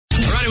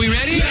we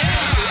ready? Yeah!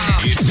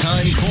 It's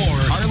time for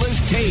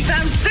Carla's Take.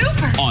 Sounds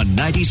super. On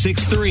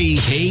 96.3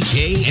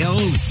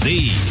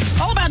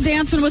 KKLZ. All about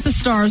Dancing with the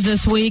Stars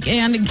this week.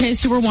 And in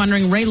case you were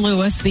wondering, Ray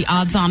Lewis, the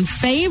odds-on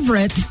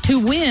favorite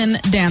to win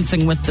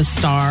Dancing with the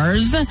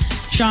Stars.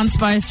 Sean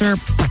Spicer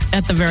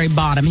at the very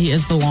bottom. He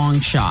is the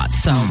long shot.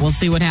 So we'll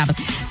see what happens.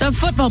 The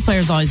football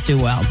players always do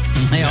well.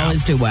 They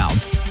always do well.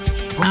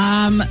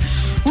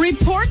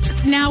 Reports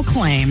now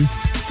claim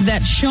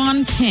that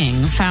Shawn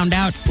King found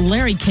out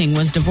Larry King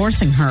was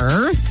divorcing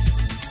her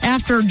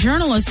after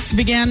journalists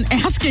began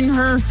asking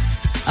her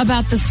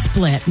about the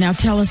split. Now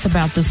tell us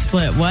about the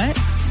split. What?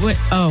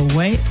 Oh,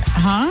 wait.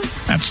 Huh?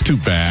 That's too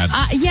bad.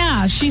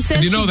 Yeah, she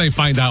said... And they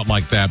find out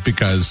like that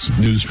because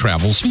news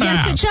travels fast.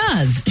 Yes, it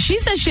does. She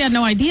says she had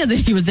no idea that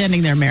he was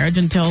ending their marriage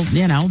until,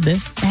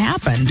 this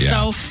happened.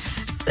 Yeah. So...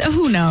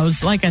 who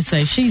knows? Like I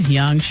say, she's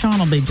young. Shawn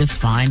will be just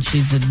fine.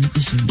 She's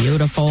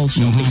beautiful.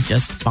 She'll be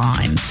just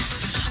fine.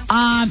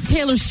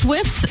 Taylor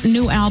Swift's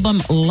new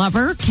album,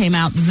 Lover, came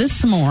out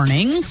this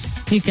morning.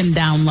 You can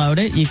download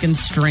it. You can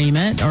stream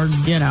it or,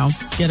 get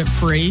it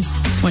free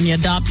when you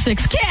adopt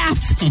 6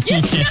 cats.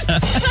 Yeah,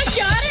 I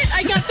got it.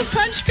 I got the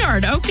punch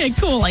card. Okay,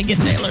 cool. I get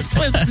Taylor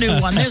Swift's new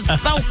one. This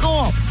is so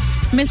cool.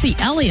 Missy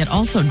Elliott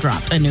also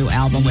dropped a new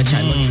album, which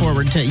I look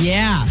forward to.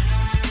 Yeah,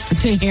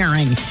 to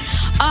hearing.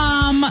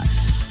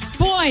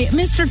 Boy,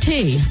 Mr.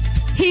 T,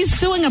 he's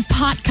suing a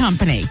pot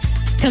company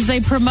because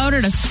they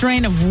promoted a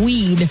strain of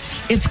weed.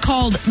 It's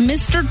called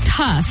Mr.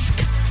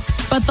 Tusk,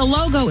 but the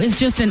logo is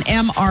just an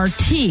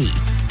MRT.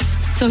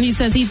 So he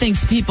says he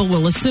thinks people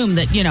will assume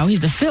that,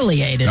 he's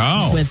affiliated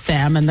with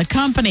them. And the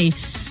company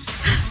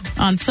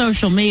on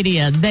social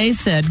media, they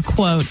said,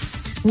 quote,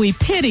 "We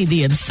pity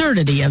the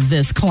absurdity of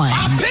this claim."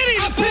 I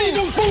pity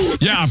the fool.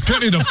 Yeah, I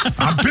pity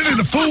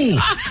the fool.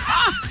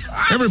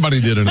 Everybody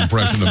did an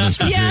impression of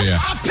Mr. Yes. T. Yeah.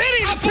 I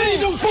pity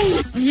the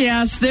fool.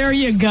 Yes, there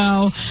you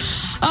go.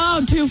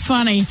 Oh, too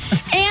funny.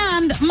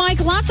 And,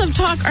 Mike, lots of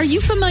talk. Are you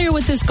familiar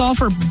with this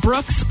golfer,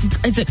 Brooks?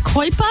 Is it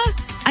Koepka?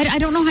 I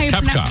don't know how you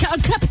pronounce it.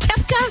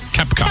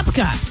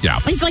 Koepka. Yeah.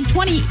 He's like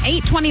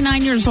 28,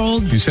 29 years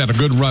old. He's had a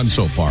good run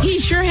so far. He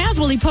sure has.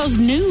 Well, he posed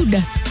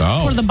nude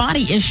for the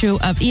body issue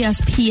of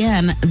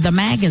ESPN, the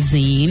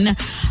magazine.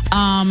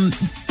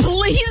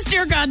 Please,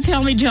 dear God,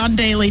 tell me John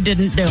Daly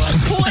didn't do it.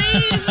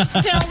 Please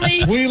tell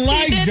me. We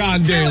like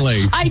John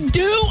Daly. I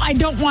do. I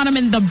don't want him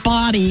in the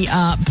body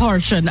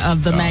portion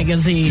of the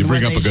magazine. You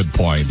bring up a good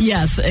point.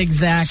 Yes,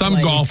 exactly. Some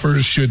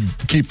golfers should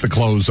keep the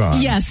clothes on.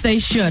 Yes, they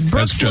should.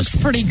 Brooks looks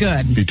pretty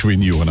good.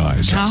 Between you and I.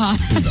 So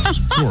who knows?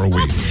 Who are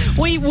we?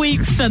 We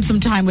spent some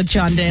time with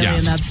John Daly,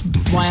 and that's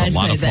why I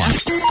say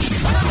that.